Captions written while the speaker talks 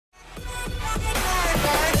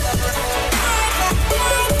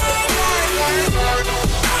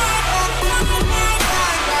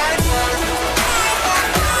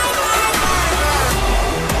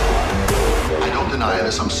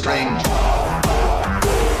there's some strange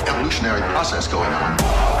evolutionary process going on.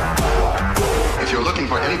 If you're looking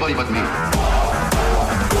for anybody but me,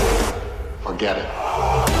 forget it.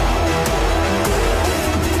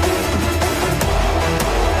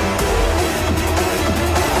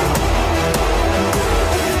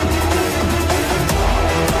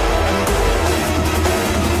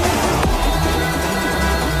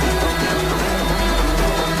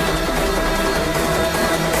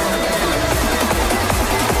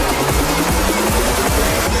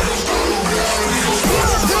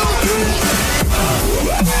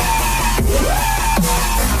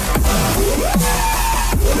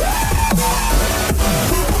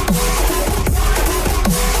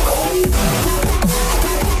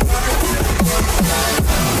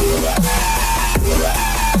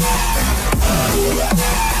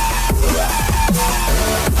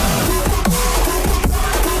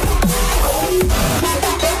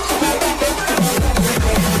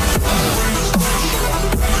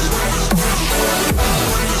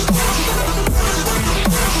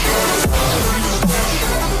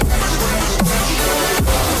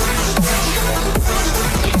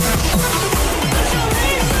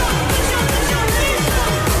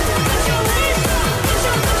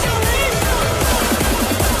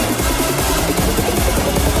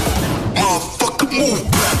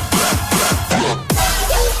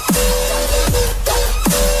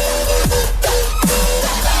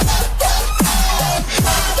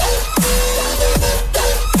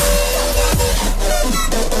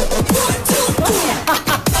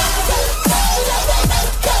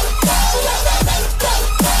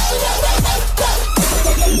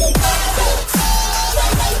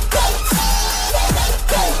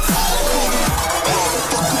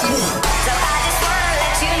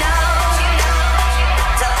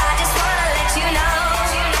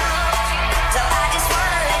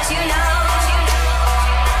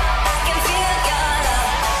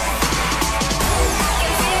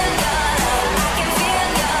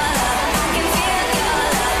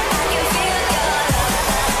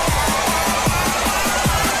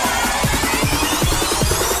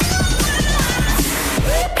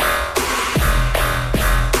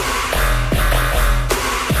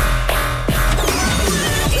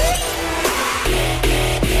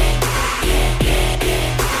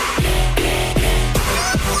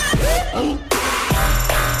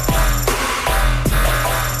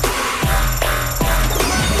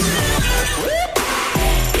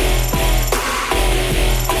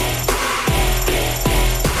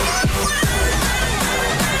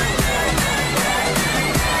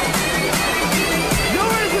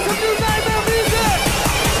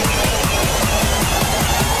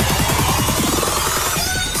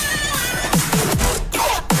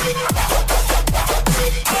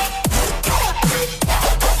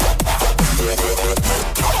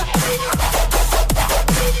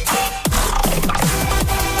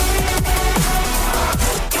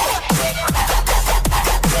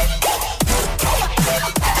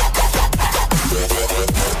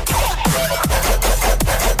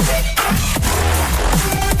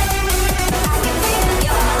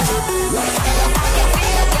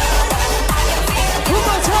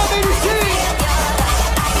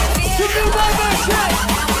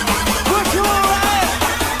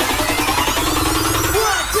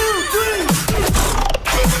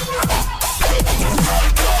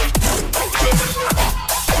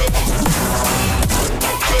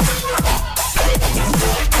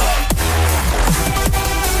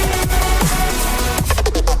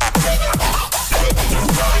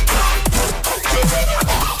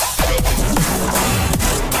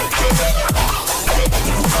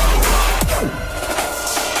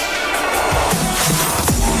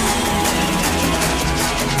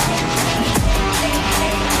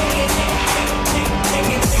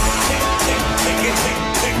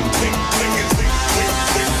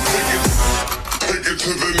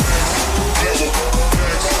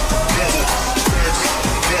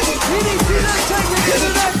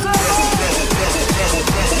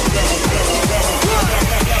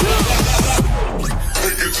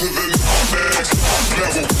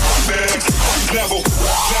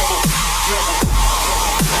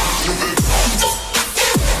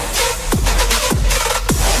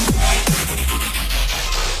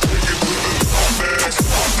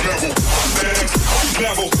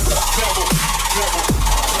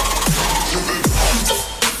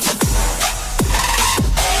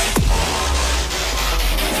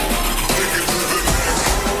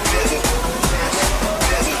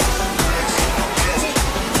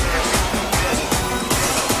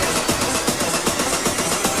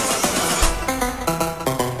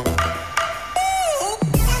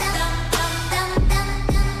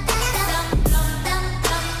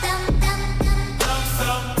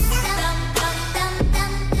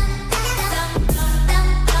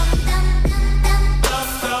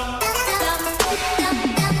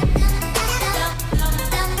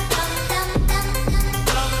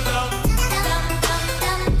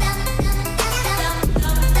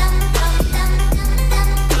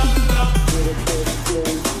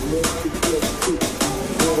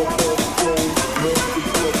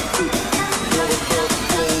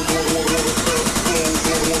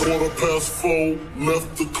 phone,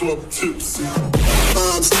 left the club tipsy.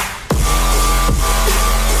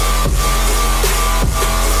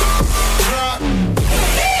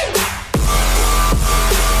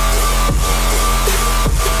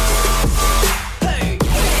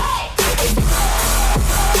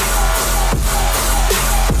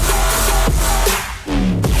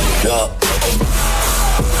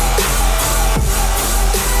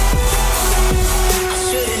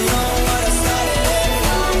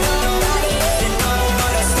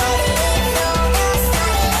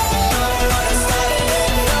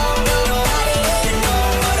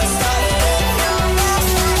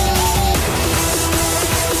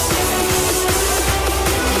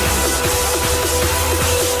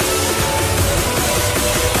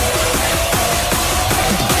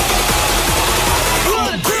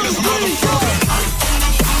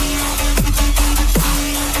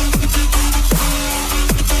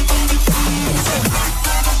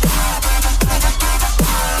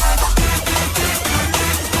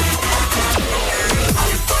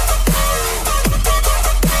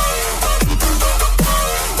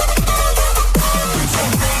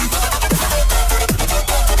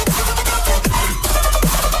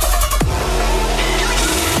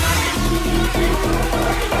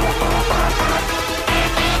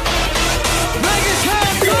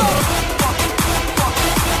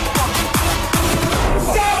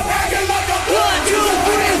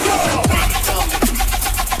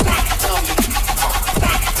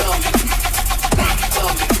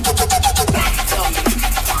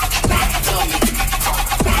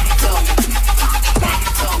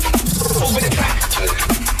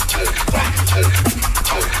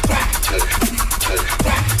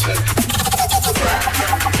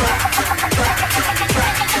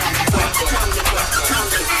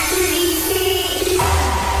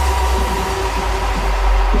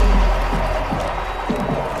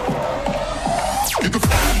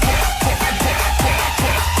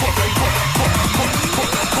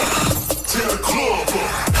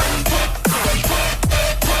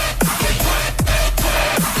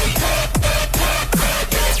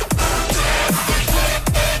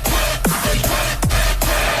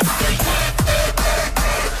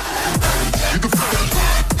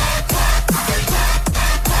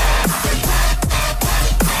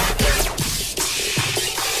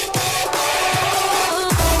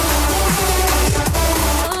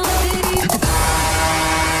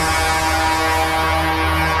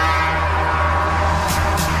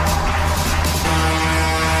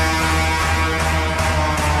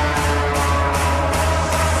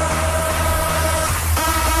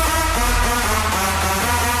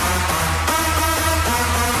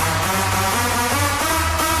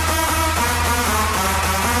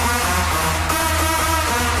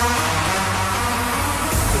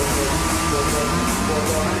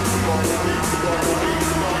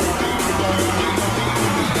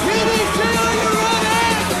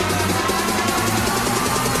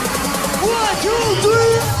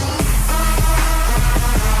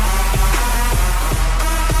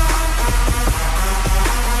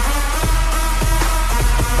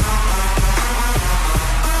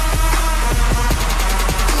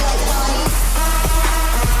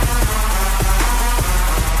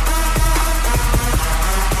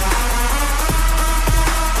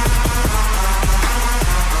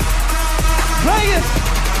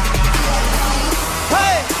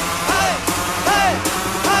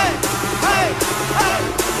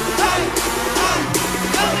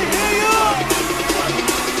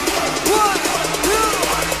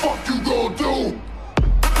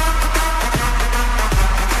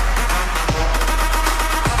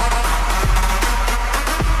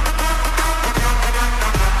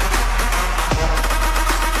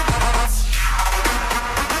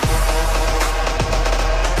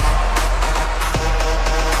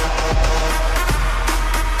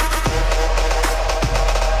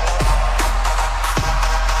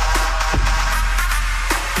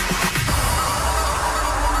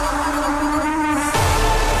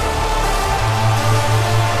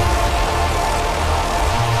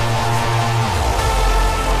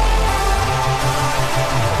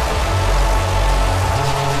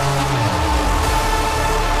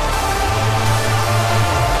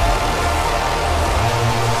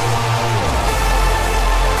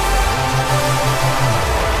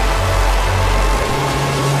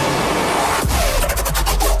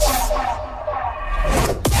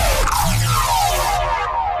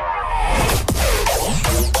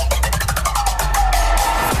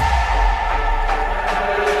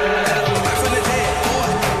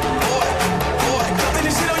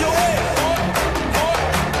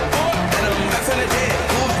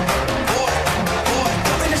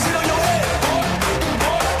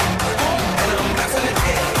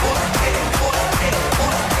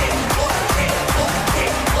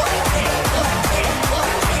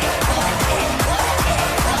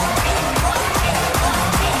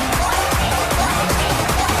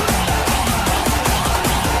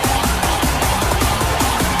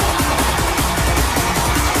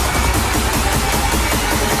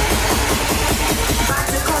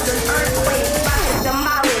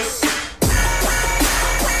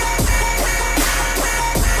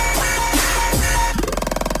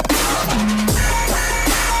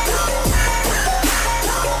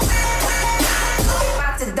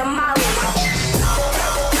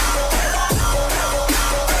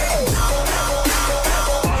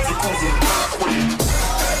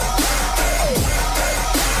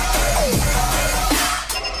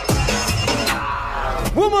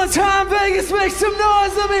 time, Vegas, make some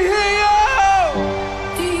noise, let me hear you!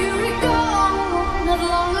 Do you recall, not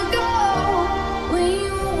long ago, when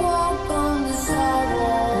you walked on the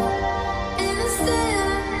sidewalk?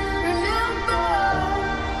 Innocent, remember,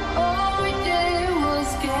 all we did was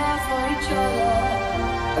care for each other.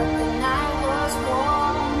 But the night was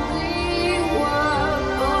warm, we were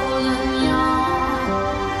bold and young.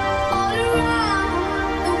 All around,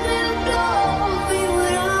 the wind blows, we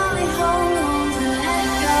would only hold on to let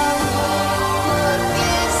go.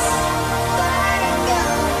 This letting go,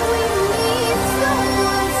 we need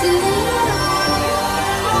someone to love.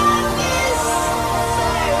 This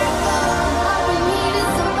letting go, all we need is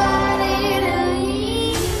somebody to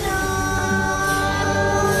lean on.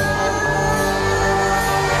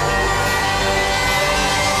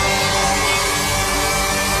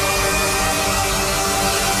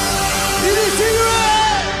 EDC, you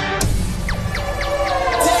ready?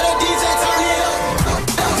 Tell the DJ turn it up.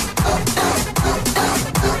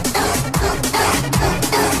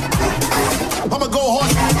 I'ma go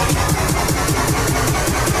hard.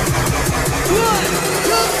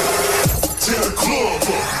 Tear the club up.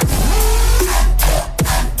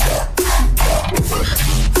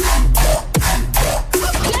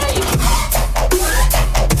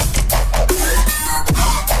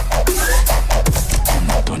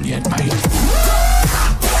 Not done yet, mate.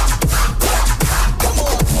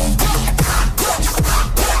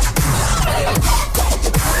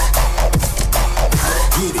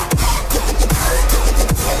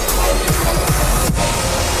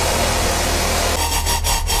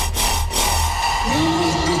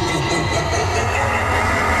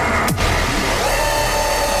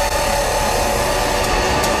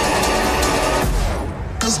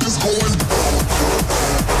 It's going.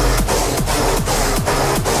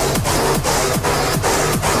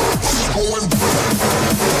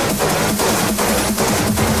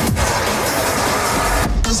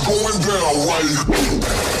 It's going down right.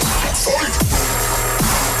 Fight.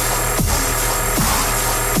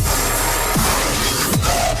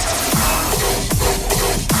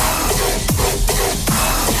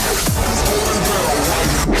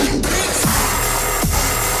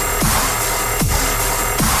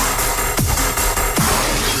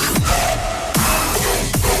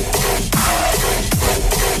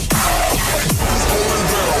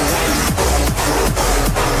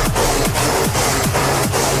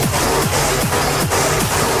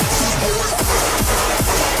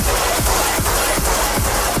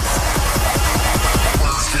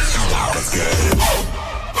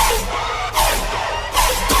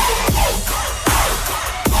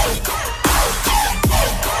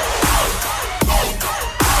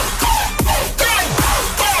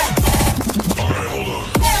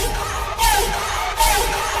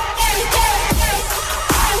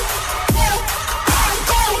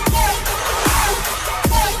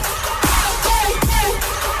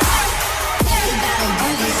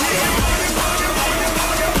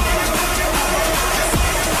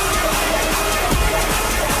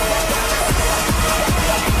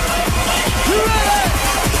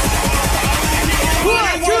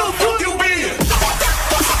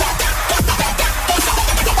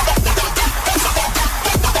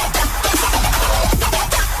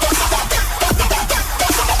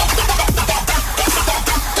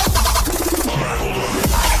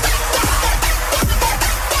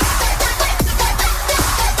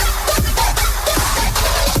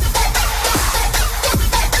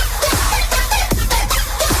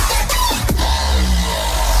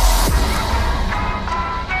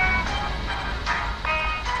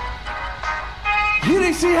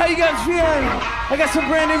 EDC, how you guys feeling? I got some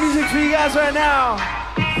brand new music for you guys right now.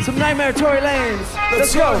 Some Nightmare Tory Lanez.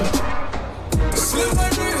 Let's go. Slip my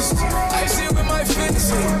wrist, icy with my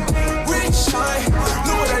fixing. Rich shine,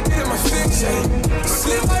 look what I did in my fixing.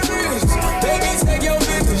 Slip my wrist, baby, take your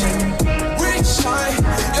vision. Rich shine,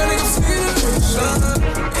 your nigga feel the vision.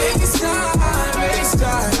 Anytime,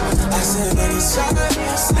 I said anytime.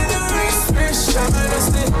 Slip the wrist, rich shine, that's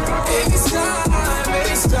it. Anytime,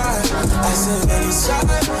 I said anytime.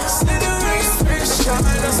 Slip the wrist, rich shine,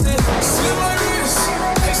 that's it. Slip my wrist,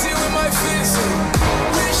 icy with my fixing.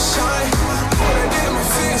 Rich shine.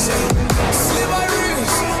 Slip my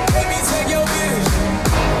wrist, baby, take your vision.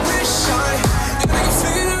 Rich shine, you nigga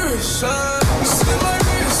figure the rich shine. Slip my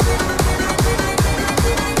wrist.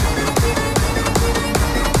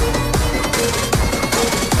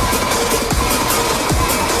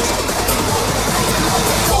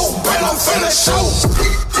 Oh, when I'm finished, show.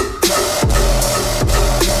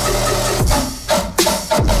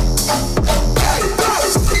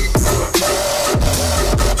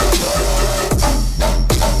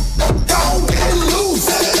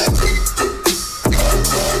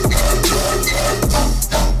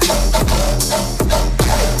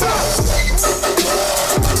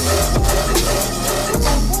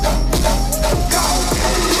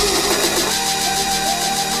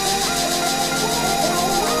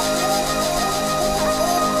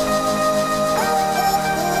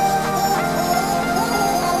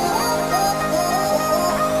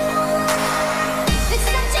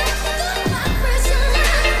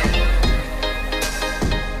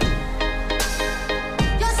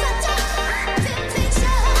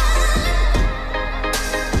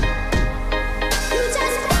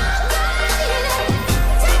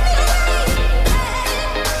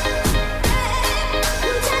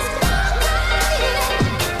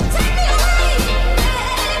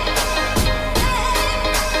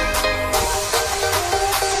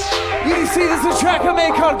 EDC, this is a track I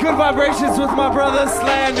made called Good Vibrations with my brother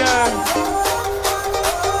Slander.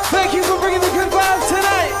 Thank you for bringing the good vibes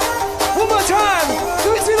tonight. One more time,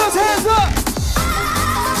 let me see those hands up.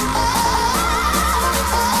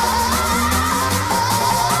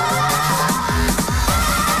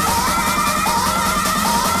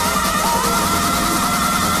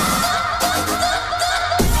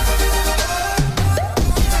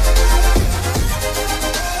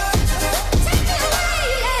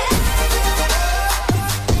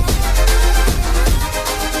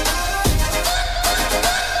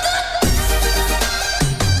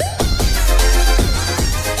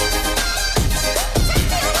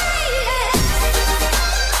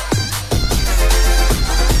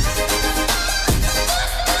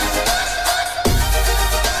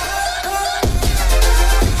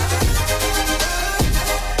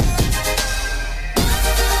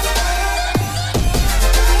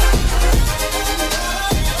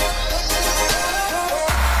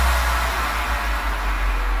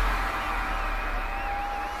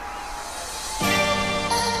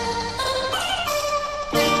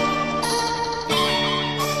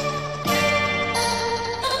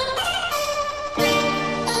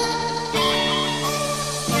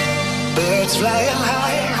 Birds flying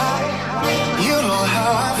high, you know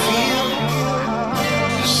how I feel.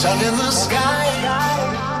 Sun in the sky,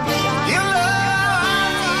 you know how I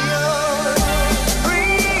feel.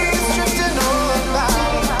 Breeze drifting on by,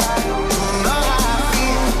 you know how I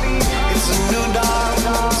feel. It's a new dawn,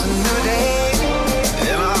 it's a new day,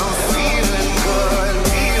 and I'm feeling good,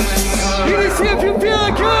 feeling good. Let me see if you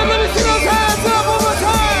feeling good. Let me see those hands up one more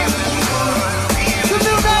time. Some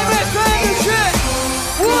new nightmare Slander shit.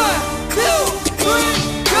 1, 2, 3,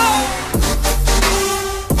 go!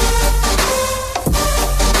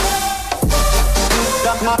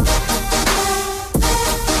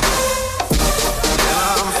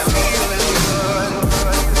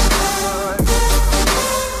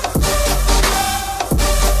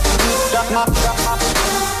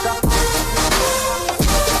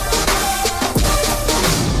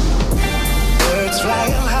 Birds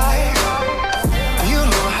flying high, you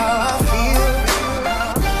know how I feel.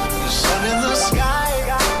 Sun in the sky,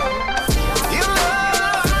 you know how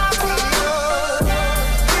I feel.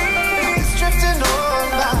 Breeze drifting on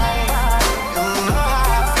by, you know how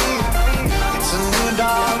I feel. It's a new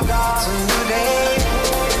dawn, it's a new day,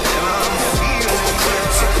 and I'm feeling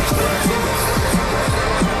good.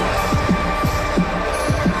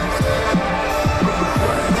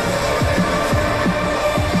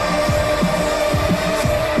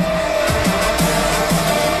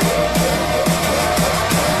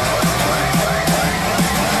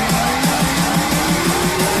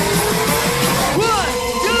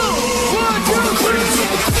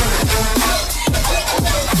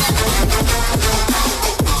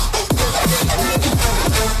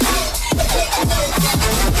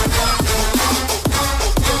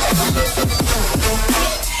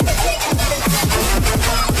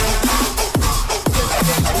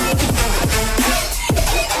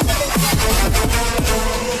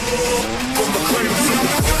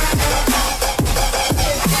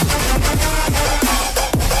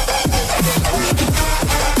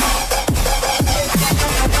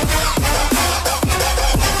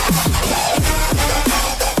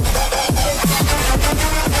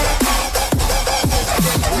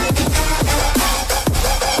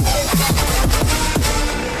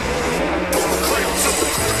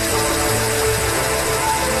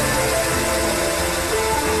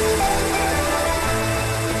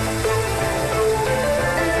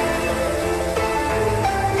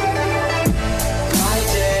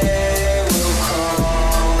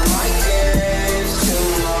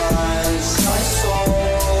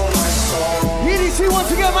 EDC,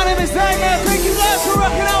 once again, my name is Nightmare. Thank you guys for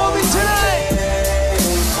rocking out with me tonight.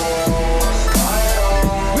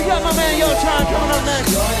 We got my man Yo Tron coming up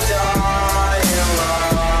next.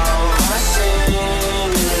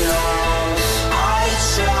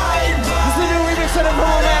 This is the new remix of the from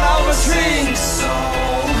my man Oliver Tree.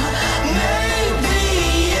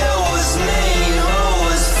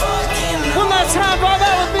 One last time, vibe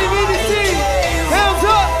out with me, EDC. Hands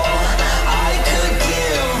up.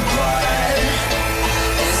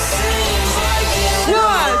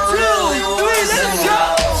 One, two, three, let's go!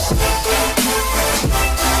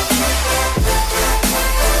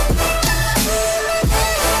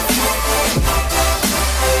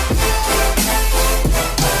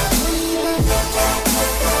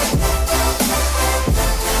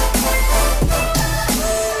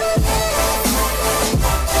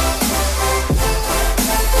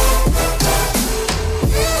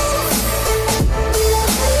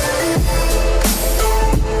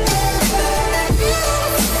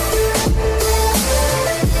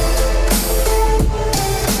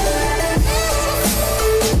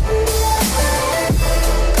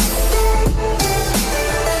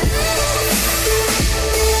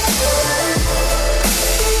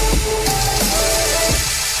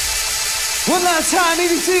 last time.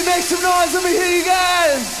 EDC, make some noise. Let me hear you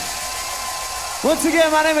guys. Once again,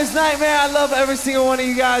 my name is Nightmare. I love every single one of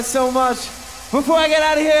you guys so much. Before I get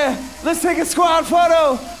out of here, let's take a squad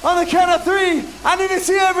photo. On the count of 3, I need to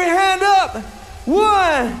see every hand up.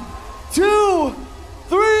 1, 2,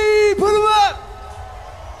 3, put them up.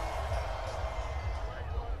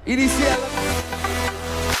 EDC, I love you.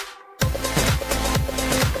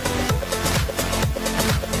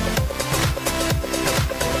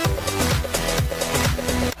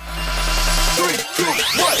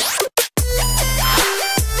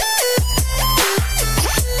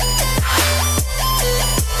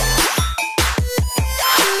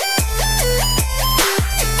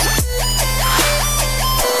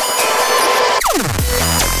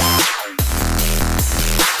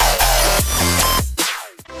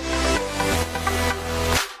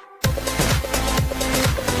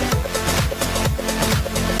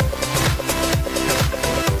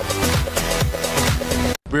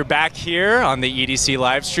 We're back here on the EDC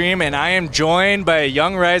live stream, and I am joined by a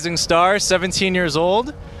young rising star, 17 years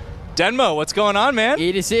old. Denmo, what's going on, man?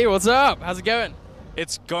 EDC, what's up? How's it going?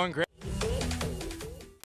 It's going great.